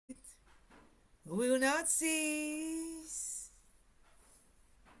will not cease.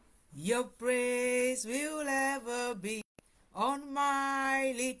 Your praise will ever be on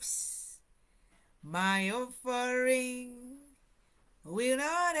my lips. My offering will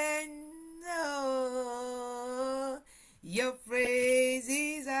not end. Oh, your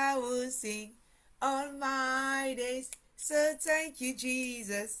praises I will sing all my days. So thank you,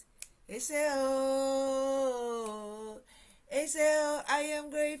 Jesus. I say, oh, I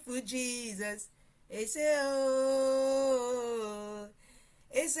am grateful, Jesus. I say, oh,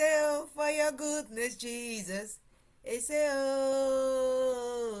 for your goodness, Jesus. I say,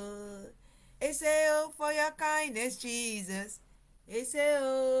 oh, for your kindness, Jesus. I say,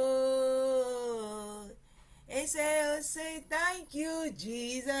 oh, say thank you,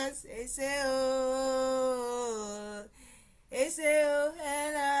 Jesus. I say, oh, la,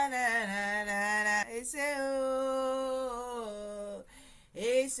 la, la, la, la.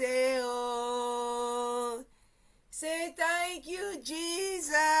 Oh, say thank you,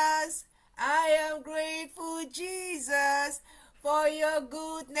 Jesus. I am grateful, Jesus, for your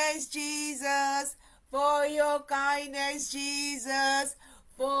goodness, Jesus, for your kindness, Jesus,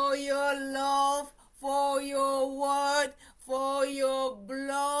 for your love, for your word, for your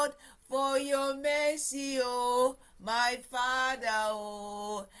blood, for your mercy, oh, my Father,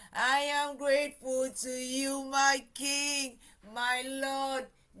 oh. I am grateful to you, my King, my Lord,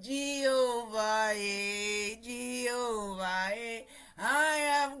 Jehovah, Jehovah, I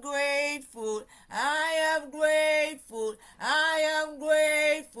am grateful, I am grateful, I am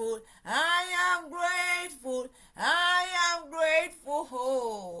grateful, I am grateful, I am grateful.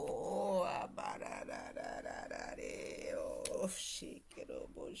 Oh, oh, shake it,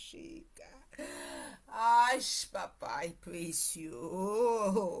 oh, shake. Ash, Papa, I praise you.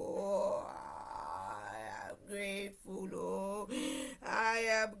 Oh, I am grateful, oh. I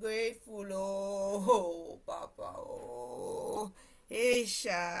am grateful, oh, Papa, oh.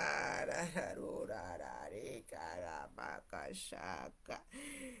 Esha,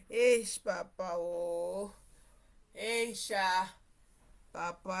 Ish, Papa, oh. Esha,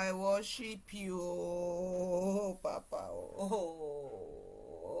 Papa, I worship you, oh, Papa, oh.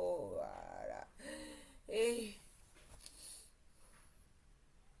 Eh.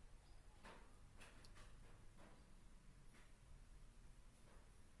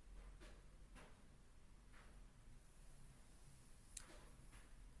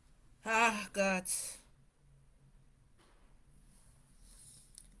 Ah, God.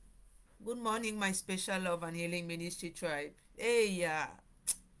 Good morning, my special love and healing ministry tribe. Hey, yeah.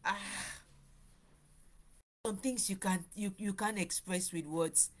 Ah, some things you can't express with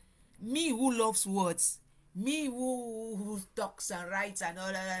words. Me who loves words, me who talks and writes and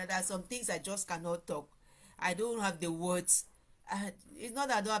all that. Some things I just cannot talk. I don't have the words. It's not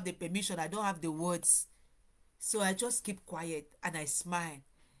that I don't have the permission. I don't have the words. So I just keep quiet and I smile.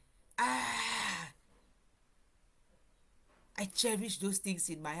 Ah, I cherish those things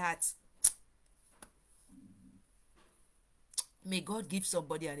in my heart. May God give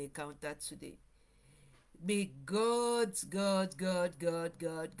somebody an encounter today. May God.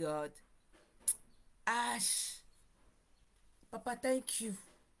 Ash, Papa, thank you.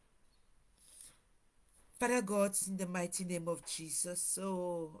 Father God, in the mighty name of Jesus,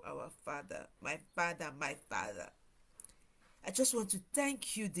 oh, our Father, my Father, my Father. I just want to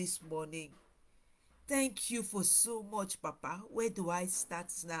thank you this morning. Thank you for so much, Papa. Where do I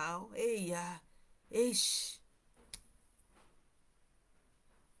start now? Hey, yeah. Ish.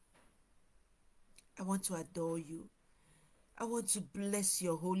 I want to adore you. I want to bless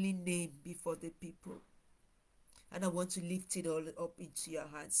your holy name before the people. And I want to lift it all up into your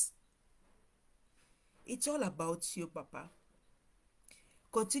hands. It's all about you, Papa.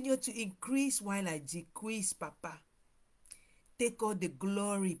 Continue to increase while I decrease, Papa. Take all the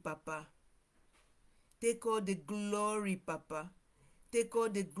glory, Papa. Take all the glory, Papa. Take all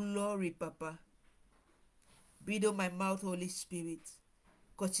the glory, Papa. Breathe on my mouth, Holy Spirit.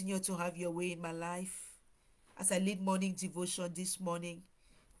 Continue to have your way in my life. As I lead morning devotion this morning,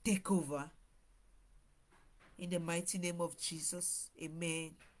 take over. In the mighty name of Jesus,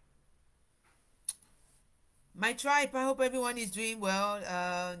 amen. My tribe, I hope everyone is doing well.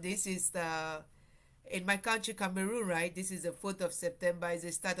 This is in my country, Cameroon, right? This is the 4th of September. It's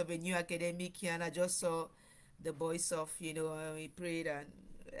the start of a new academic year, and I just saw the boys off, we prayed, and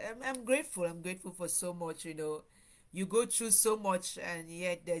I'm grateful. I'm grateful for so much, You go through so much, and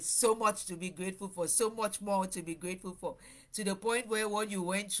yet there's so much to be grateful for, so much more to be grateful for, to the point where what you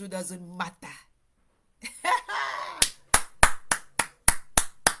went through doesn't matter.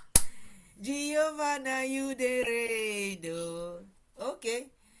 Giovanna, you the reign.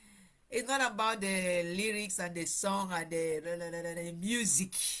 Okay. It's not about the lyrics and the song and the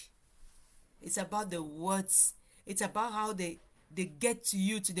music. It's about the words. It's about how they get to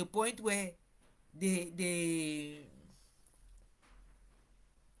you to the point where they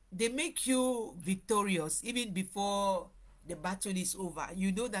they make you victorious even before the battle is over.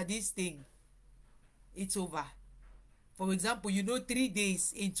 You know that this thing, it's over. For example, you know 3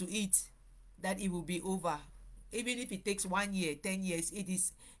 days into it that it will be over. Even if it takes 1 year, 10 years, it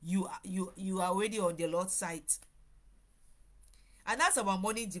is you are already on the Lord's side. And that's our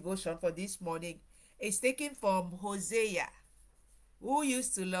morning devotion for this morning. It's taken from Hosea. Who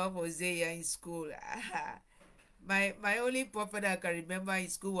used to love Hosea in school? My only prophet I can remember in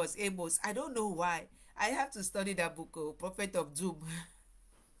school was Amos. I don't know why. I have to study that book, Prophet of Doom.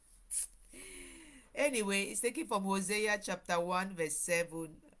 Anyway, it's taken from Hosea chapter 1 verse 7.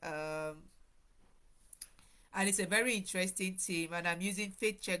 And it's a very interesting theme. And I'm using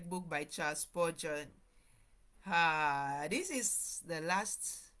Faith Checkbook by Charles Spurgeon. This is the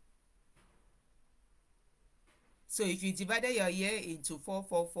last. So if you divided your year into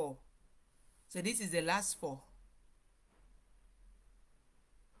 444, so this is the last 4.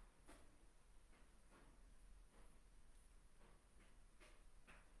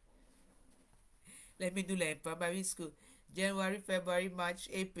 Let me do like primary school. January, February, March,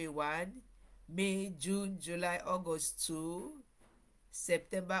 April 1, May, June, July, August 2,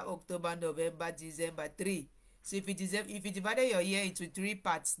 September, October, November, December 3. So if you divided your year into 3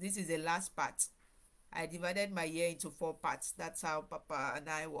 parts, this is the last part. I divided my year into 4 parts. That's how Papa and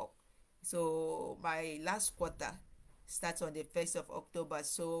I work. So my last quarter starts on the 1st of October.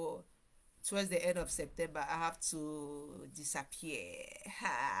 So towards the end of September, I have to disappear.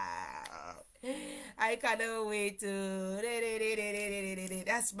 I cannot wait to.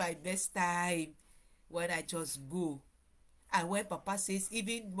 That's my best time, when I just go. And when Papa says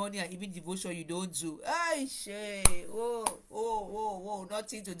even morning and even devotion you don't do, I say,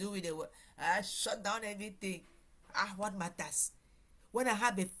 nothing to do with the word. I shut down everything. What matters? When I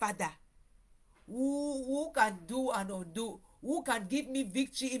have a father who can do and undo, who can give me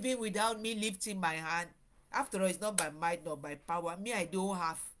victory even without me lifting my hand. After all, it's not by might nor by power. Me, I don't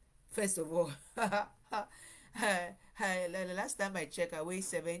have. First of all, last time I checked, I weigh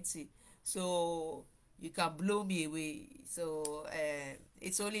 70. So you can blow me away. So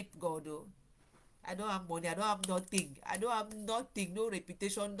it's only God, though. I don't have money. I don't have nothing. I don't have nothing. No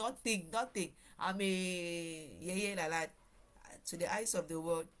reputation. Nothing. I'm a like that to the eyes of the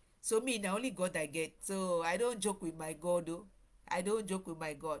world. So me, now only God I get. So I don't joke with my God, though. I don't joke with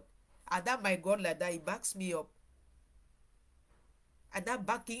my God. And that my God like that, he backs me up. And that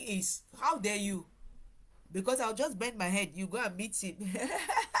backing is, how dare you? Because I'll just bend my head. You go and meet him.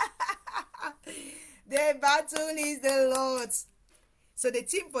 The battle is the Lord's. So the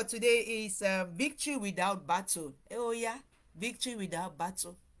theme for today is victory without battle. Oh yeah, victory without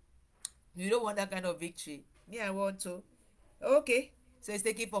battle. You don't want that kind of victory. Me, I want to. Okay. So it's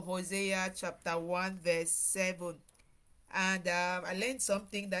taken from Hosea chapter 1 verse 7. And I learned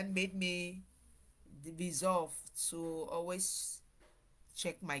something that made me resolve to always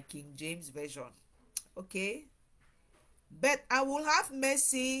check my King James version. Okay. But I will have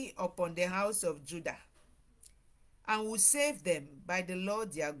mercy upon the house of Judah, and will save them by the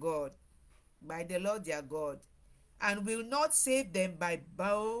Lord their God, and will not save them by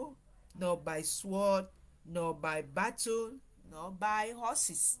bow, nor by sword, nor by battle, nor by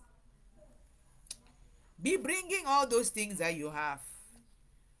horses. Be bringing all those things that you have.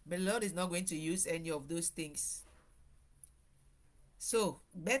 But the Lord is not going to use any of those things. So,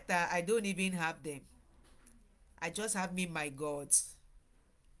 better I don't even have them. I just have me, my gods.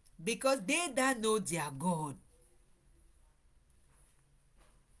 Because they that know their God.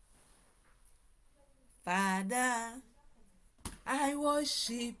 Father, I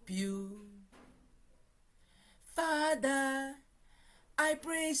worship you. Father, I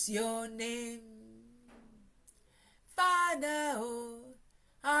praise your name. Father, oh,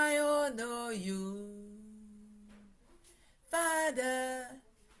 I honor you. Father,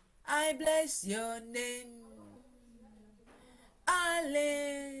 I bless your name.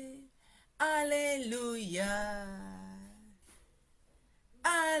 Hallelujah.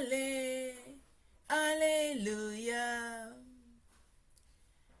 Hallelujah.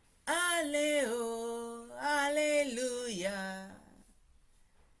 Hallelujah.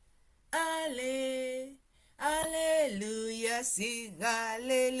 Hallelujah. Sing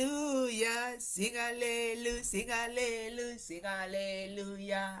hallelujah. Sing hallelujah. Sing hallelujah. Sing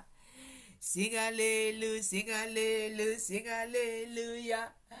hallelujah. Sing hallelujah. Sing hallelujah. Sing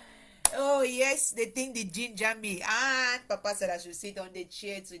hallelujah. Oh yes, they think they ginger me. And Papa said I should sit on the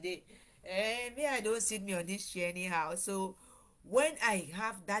chair today. And me, I don't sit me on this chair anyhow. So when I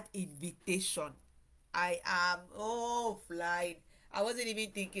have that invitation, I am flying. I wasn't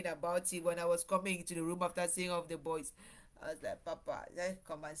even thinking about it when I was coming into the room after seeing all of the boys. I was like, Papa, let's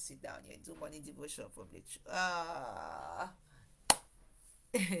come and sit down here and do morning devotion from the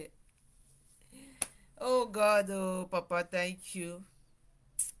oh God, oh Papa, thank you.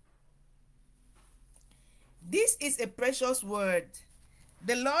 This is a precious word.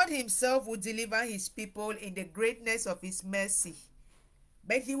 The Lord himself will deliver his people in the greatness of his mercy,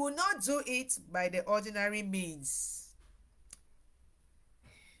 but he will not do it by the ordinary means.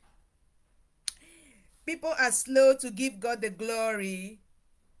 People are slow to give God the glory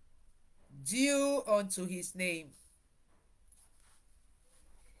due unto his name.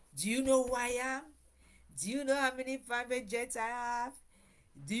 Do you know who I am? Do you know how many private jets I have?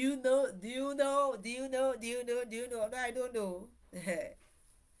 Do you know? Do you know? Do you know? Do you know? Do you know? No, I don't know.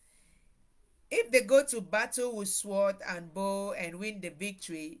 If they go to battle with sword and bow and win the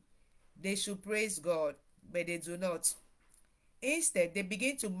victory, they should praise God, but they do not. Instead, they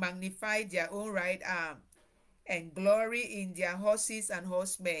begin to magnify their own right arm and glory in their horses and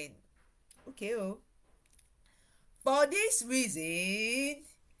horsemen. Okay, oh. For this reason,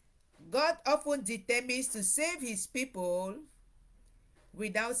 God often determines to save his people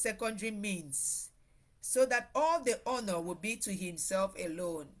without secondary means, so that all the honor will be to himself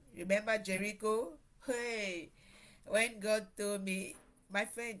alone. Remember Jericho? Hey, when God told me, my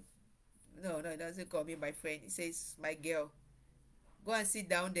friend, no, he doesn't call me my friend. He says, my girl, go and sit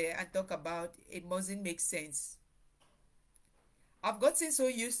down there and talk about it mustn't make sense. I've gotten so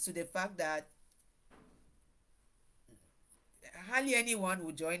used to the fact that hardly anyone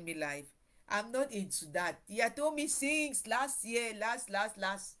will join me live. I'm not into that. He had told me since last year, last.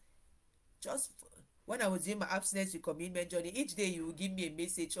 Just when I was doing my abstinence with commitment journey, each day you will give me a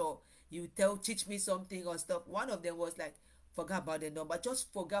message or you teach me something or stuff. One of them was like, forget about the number,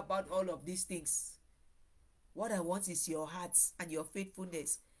 just forget about all of these things. What I want is your heart and your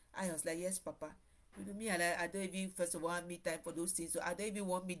faithfulness. I was like, yes, Papa. You know me, and I don't even first of all meet time for those things. So I don't even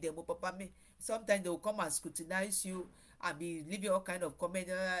want me them. Papa, me sometimes they will come and scrutinize you and be leaving all kind of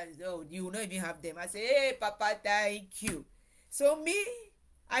comments. No, you will not even have them. I say, hey, Papa, thank you. So me,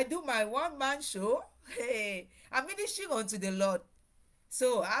 I do my one man show. Hey, I'm ministering unto the Lord.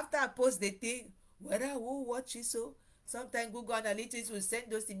 So after I post the thing, whether who watch it, so sometimes Google Analytics will send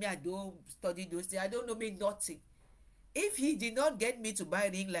those to me. I don't study those things. I don't know me nothing. If he did not get me to buy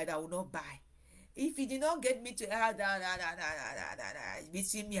ring light, I will not buy. If he did not get me to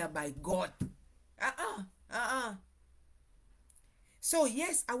between me and my God. So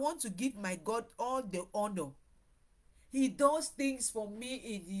yes, I want to give my God all the honor. He does things for me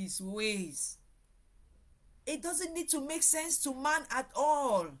in his ways. It doesn't need to make sense to man at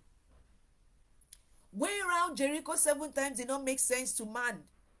all. Way around Jericho 7 times did not make sense to man.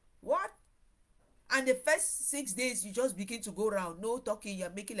 What? And the first 6 days you just begin to go around. No talking, you're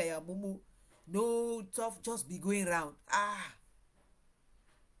making like a mumu. No tough, just be going around.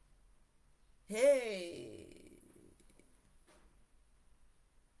 Hey.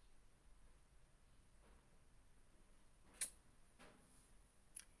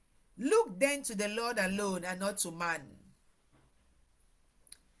 Look then to the Lord alone and not to man.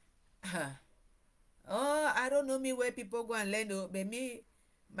 Oh, I don't know me where people go and learn, but me,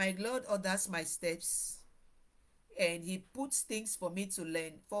 my Lord orders my steps. And he puts things for me to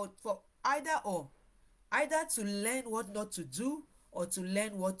learn. For either or. Either to learn what not to do or to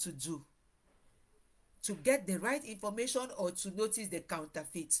learn what to do. To get the right information or to notice the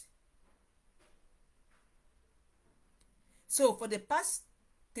counterfeit. So for the past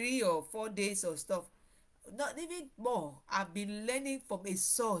 3 or 4 days or stuff, not even more, I've been learning from a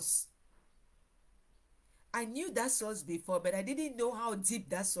source. I knew that source before, but I didn't know how deep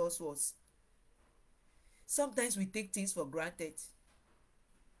that source was. Sometimes we take things for granted.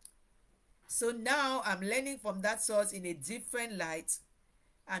 So now I'm learning from that source in a different light.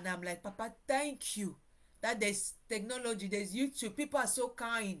 And I'm like, Papa, thank you that there's technology, there's YouTube. People are so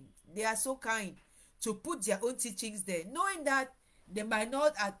kind. They are so kind to put their own teachings there, knowing that they might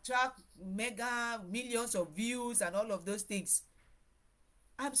not attract mega millions of views and all of those things.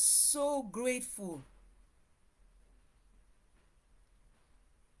 I'm so grateful.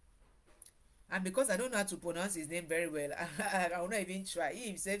 And because I don't know how to pronounce his name very well, I will not even try. He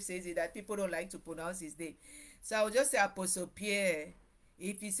himself says it that people don't like to pronounce his name. So I will just say Apostle Pierre.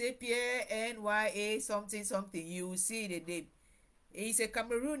 If you say Pierre, Nya something, you will see the name. He's a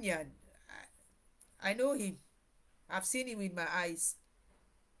Cameroonian. I know him. I've seen him with my eyes.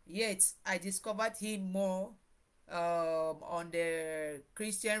 Yet I discovered him more on the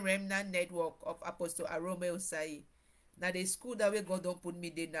Christian Remnant Network of Apostle Arome Osai. Now the school that way God don't put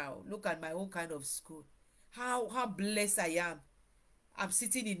me there now. Look at my own kind of school. How blessed I am. I'm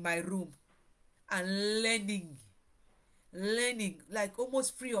sitting in my room and learning like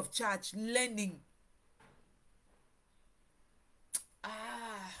almost free of charge, learning.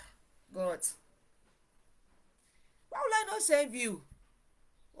 Ah, God, why will I not serve you?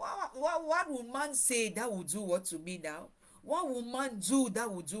 What will man say that will do what to me now? What will man do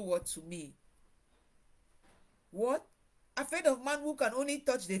that will do what to me? What? Afraid of man who can only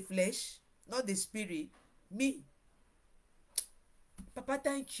touch the flesh, not the spirit? Me. Papa,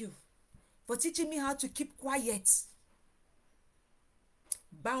 thank you for teaching me how to keep quiet.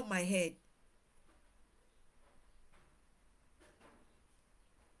 Bow my head.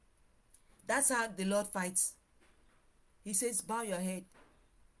 That's how the Lord fights. He says, bow your head.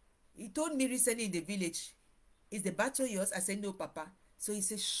 He told me recently in the village, is the battle yours? I said, no, Papa. So he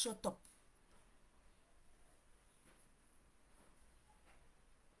says, shut up.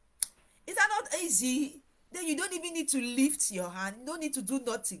 Is that not easy? Then you don't even need to lift your hand. You don't need to do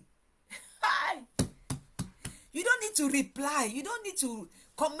nothing. You don't need to reply. You don't need to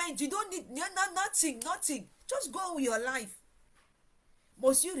comment. You don't need nothing. Just go on with your life.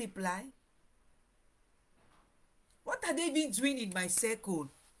 Must you reply? What are they even doing in my circle?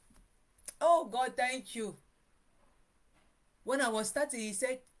 Oh God, thank you. When I was starting, he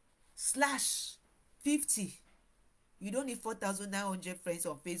said, /50. You don't need 4,900 friends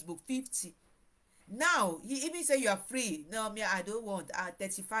on Facebook. 50. Now, he even said you are free. No, me, I don't want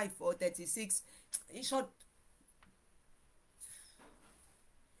 35 or 36. In short,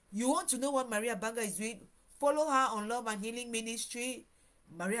 you want to know what Maria Banga is doing? Follow her on Love and Healing Ministry,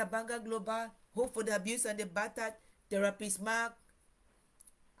 Maria Banga Global, Hope for the Abused and the Battered, Therapist Mark.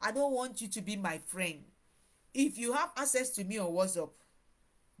 I don't want you to be my friend. If you have access to me on WhatsApp,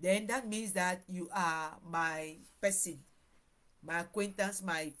 then that means that you are my person, my acquaintance,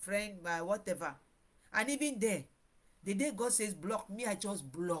 my friend, my whatever. And even there, the day God says block me, I just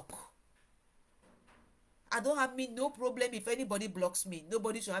block. I don't have no problem if anybody blocks me.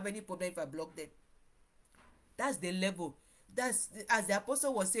 Nobody should have any problem if I block them. That's the level. That's, as the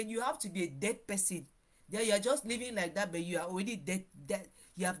apostle was saying, you have to be a dead person. There you are just living like that, but you are already dead.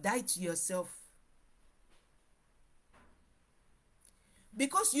 You have died to yourself.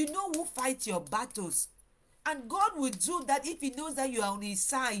 Because you know who fights your battles. And God will do that if he knows that you are on his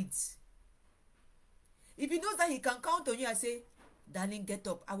side. If he knows that he can count on you and say, darling, get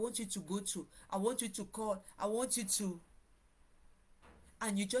up. I want you to go to. I want you to call. I want you to.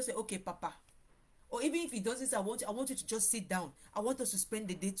 And you just say, okay, Papa. Or even if he doesn't say, I want you to just sit down. I want us to spend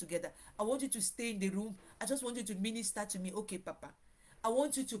the day together. I want you to stay in the room. I just want you to minister to me. Okay, Papa. I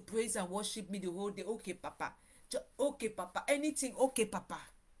want you to praise and worship me the whole day. Okay, Papa. Okay, Papa. Anything. Okay, Papa.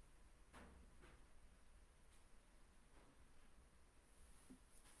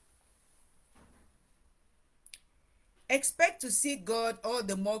 Expect to see God all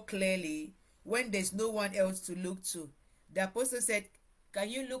the more clearly when there's no one else to look to. The apostle said, can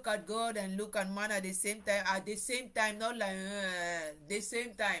you look at God and look at man at the same time? At the same time, not like the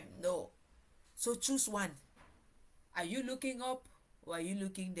same time. No. So choose one. Are you looking up or are you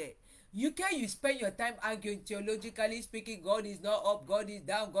looking there? You spend your time arguing, theologically speaking, God is not up, God is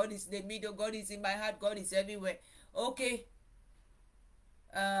down, God is in the middle, God is in my heart, God is everywhere. Okay.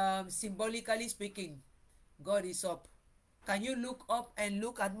 Symbolically speaking, God is up. Can you look up and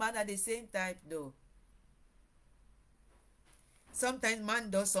look at man at the same time? No. Sometimes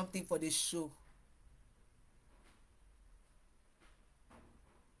man does something for the show.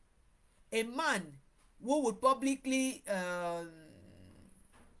 A man who would publicly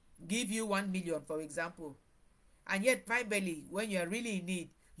give you 1 million, for example, and yet privately, when you are really in need,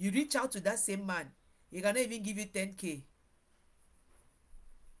 you reach out to that same man, he cannot even give you 10K.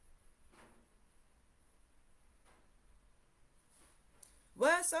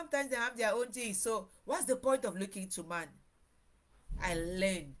 Well, sometimes they have their own things. So what's the point of looking to man? I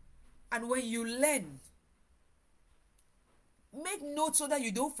learn. And when you learn, make notes so that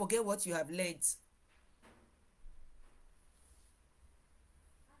you don't forget what you have learned.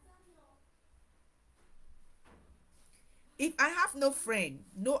 If I have no friend,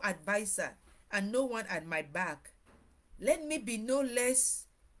 no advisor, and no one at my back, let me be no less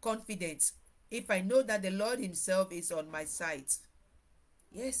confident if I know that the Lord himself is on my side.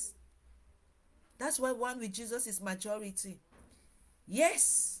 Yes. That's why one with Jesus is maturity.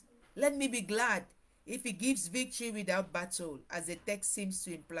 Yes. Let me be glad if he gives victory without battle, as the text seems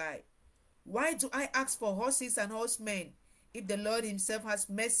to imply. Why do I ask for horses and horsemen if the Lord himself has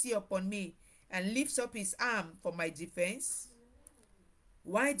mercy upon me and lifts up his arm for my defense?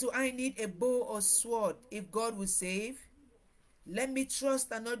 Why do I need a bow or sword if God will save? Let me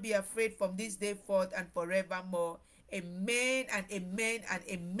trust and not be afraid from this day forth and forevermore. Amen and amen and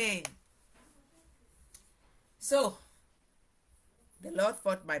amen. So, the Lord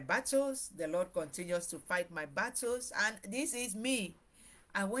fought my battles. The Lord continues to fight my battles. And this is me.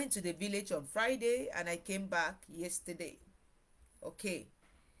 I went to the village on Friday and I came back yesterday. Okay.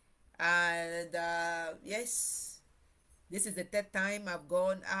 And yes, this is the third time I've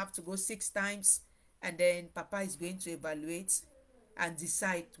gone. I have to go 6 times. And then Papa is going to evaluate and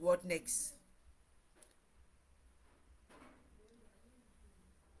decide what next.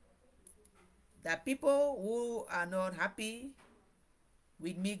 There are people who are not happy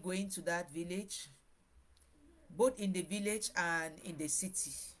with me going to that village, both in the village and in the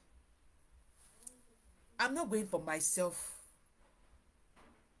city. I'm not going for myself.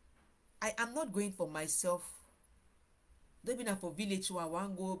 I am not going for myself. Don't be for village where I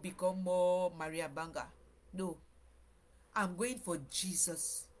want to go become more Maria Banga. No. I'm going for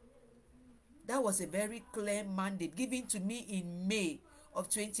Jesus. That was a very clear mandate given to me in May of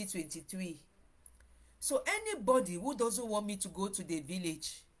 2023. So anybody who doesn't want me to go to the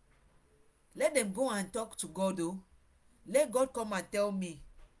village, let them go and talk to God. Oh, let God come and tell me,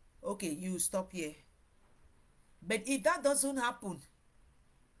 okay, you stop here. But if that doesn't happen,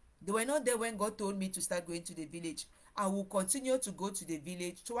 they were not there when God told me to start going to the village. I will continue to go to the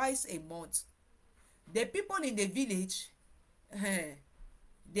village twice a month. The people in the village,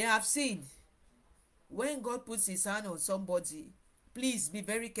 they have seen when God puts his hand on somebody, please be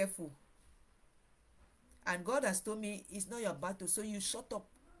very careful. And God has told me it's not your battle, so you shut up.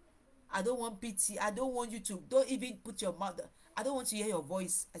 I don't want pity. I don't want you to. Don't even put your mouth. I don't want to hear your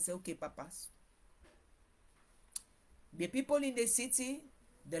voice. I say, okay, papas. The people in the city,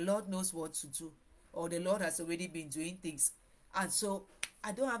 the Lord knows what to do. Or the Lord has already been doing things. And so,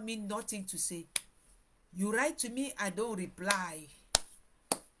 I don't have nothing to say. You write to me, I don't reply.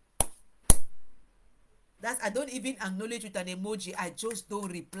 I don't even acknowledge with an emoji. I just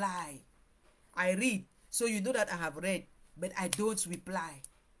don't reply. I read. So you know that I have read, but I don't reply.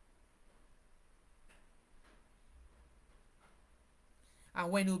 And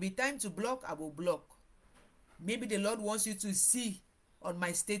when it will be time to block, I will block. Maybe the Lord wants you to see on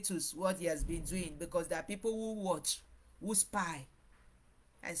my status what he has been doing, because there are people who watch, who spy,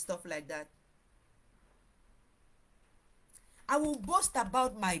 and stuff like that. I will boast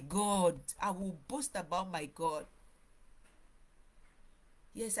about my God. I will boast about my God.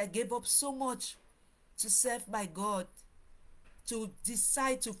 Yes, I gave up so much to serve my God, to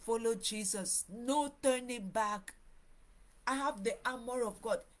decide to follow Jesus. No turning back. I have the armor of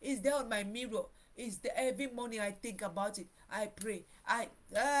God. It's there on my mirror. It's there every morning. I think about it. I pray.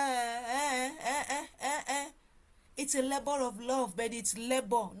 It's a labor of love, but it's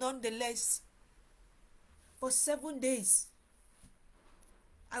labor nonetheless. For 7 days,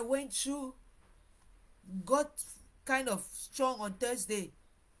 I went through, got kind of strong on Thursday,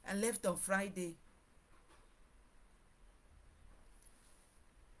 and left on Friday.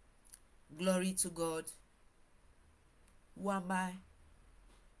 Glory to God. Who am I?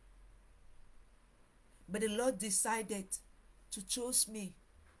 But the Lord decided to choose me.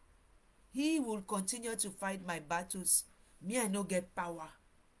 He will continue to fight my battles. Me, I no get power.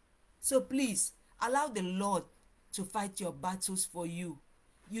 So please, allow the Lord to fight your battles for you.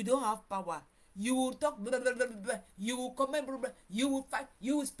 You don't have power. You will talk, blah, blah, blah, blah. You will comment, blah, blah. You will fight,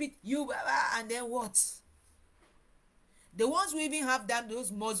 you will speak, you blah, blah, and then what? The ones who even have that, those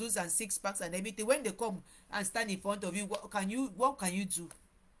muscles and 6 packs and everything, when they come and stand in front of you, what can you do?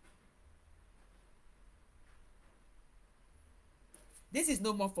 This is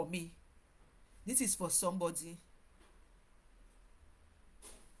no more for me. This is for somebody.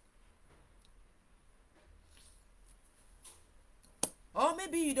 Or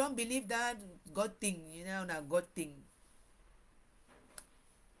maybe you don't believe that God thing, not God thing.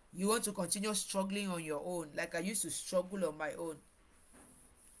 You want to continue struggling on your own, like I used to struggle on my own.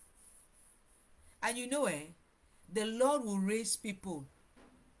 And the Lord will raise people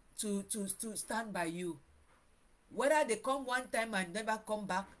to stand by you. Whether they come one time and never come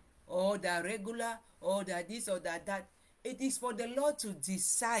back, or they're regular, or they're this or that, it is for the Lord to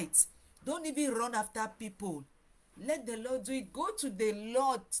decide. Don't even run after people. Let the Lord do it. Go to the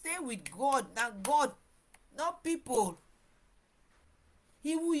Lord. Stay with God. Not God, not people.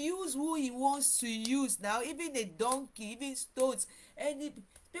 He will use who he wants to use now. Even a donkey, even stones, any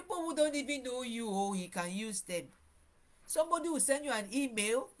people who don't even know you, he can use them. Somebody will send you an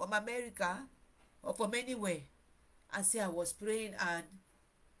email from America or from anywhere, and say I was praying and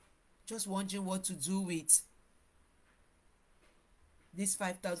just wondering what to do with this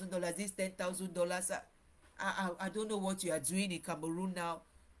 $5,000, this $10,000. I don't know what you are doing in Cameroon now.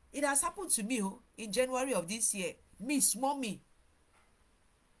 It has happened to me in January of this year. Me, small me.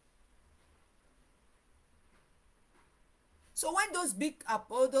 So when those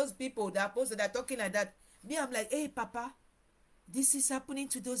those people, the apostles, that are talking like that, me, I'm like, hey, Papa, this is happening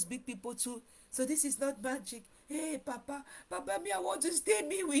to those big people too. So this is not magic. Hey, Papa, me, I want to stay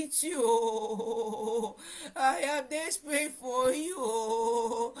me with you. I am desperate for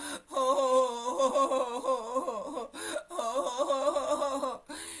you.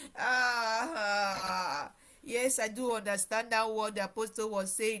 Yes, I do understand that what the apostle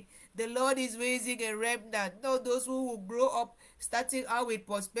was saying. The Lord is raising a remnant, not those who will grow up starting out with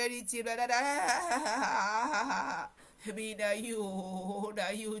prosperity. I mean, that you,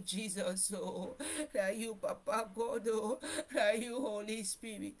 Jesus, that you, Papa God, that you, Holy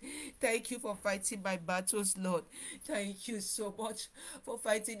Spirit. Thank you for fighting my battles, Lord. Thank you so much for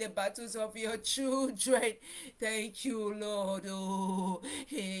fighting the battles of your children. Thank you, Lord.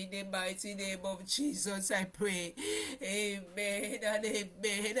 In the mighty name of Jesus, I pray. Amen and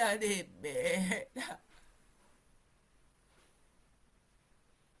amen and amen.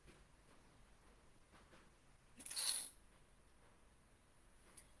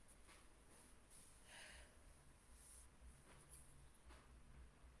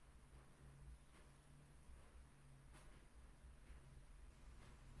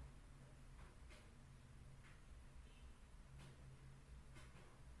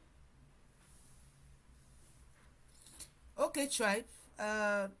 Okay, tribe.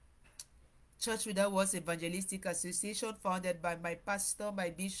 Church Without Walls Evangelistic Association, founded by my pastor,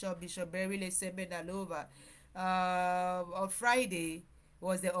 my bishop, Bishop Beryl Semenalova. On Friday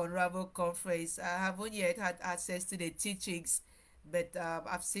was the Unravel Conference. I haven't yet had access to the teachings, but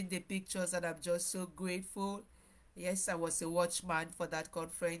I've seen the pictures and I'm just so grateful. Yes, I was a watchman for that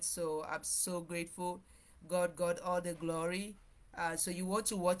conference, so I'm so grateful. God got all the glory. So you want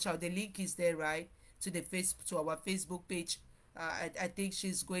to watch out. The link is there, right? To our Facebook page. I think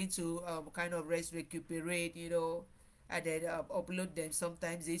she's going to kind of rest, recuperate, and then upload them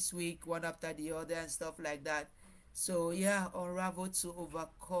sometimes this week, one after the other, and stuff like that. So yeah, unravel to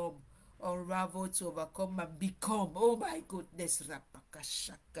overcome and become. Oh my goodness,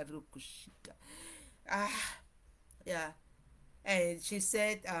 yeah. And she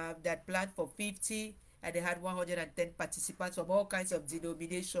said that planned for 50, and they had 110 participants from all kinds of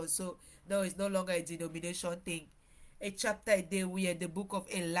denominations. So no, it's no longer a denomination thing. A chapter a day. We are in the book of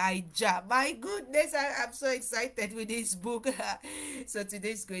Elijah. My goodness, I'm so excited with this book. So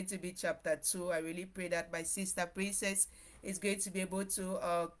today is going to be chapter 2. I really pray that my sister Princess is going to be able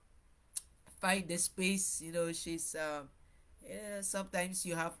to find the space. She's sometimes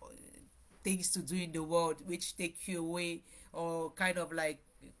you have things to do in the world which take you away, or kind of like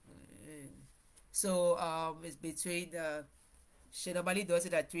so it's between she normally does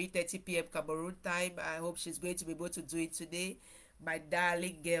it at 3:30 p.m. Cameroon time. I hope she's going to be able to do it today. My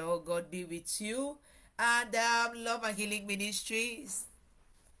darling girl, God be with you. And Love and Healing Ministries,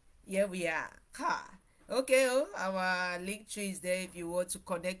 here we are. Okay, our link tree is there if you want to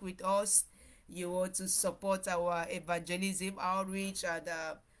connect with us, you want to support our evangelism outreach and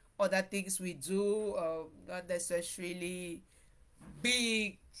other things we do, not necessarily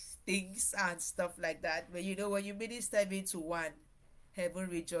big things and stuff like that, but when you minister into one, heaven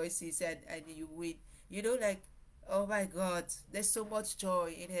rejoices, and you win. Like, oh my God, there's so much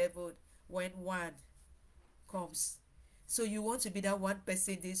joy in heaven when one comes. So you want to be that one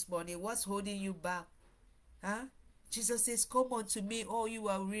person this morning. What's holding you back? Jesus says, come unto me, all you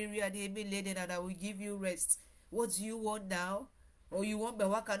are weary and heavy laden, and I will give you rest. What do you want now? Or you want, but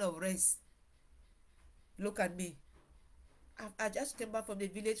what kind of rest? Look at me. I just came back from the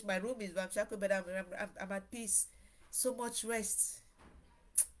village. My room is ramshackle, but I'm at peace. So much rest.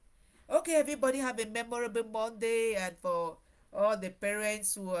 Okay, everybody have a memorable Monday. And for all the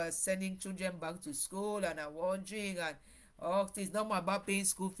parents who are sending children back to school and are wondering, and it's not more about paying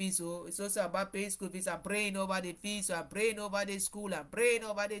school fees. So it's also about paying school fees. I'm praying over the fees. So I'm praying over the school. I'm praying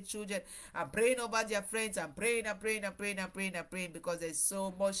over the children. I'm praying over their friends. I'm praying, because there's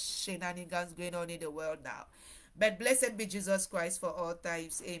so much shenanigans going on in the world now. But blessed be Jesus Christ for all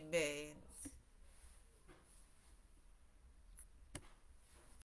times. Amen.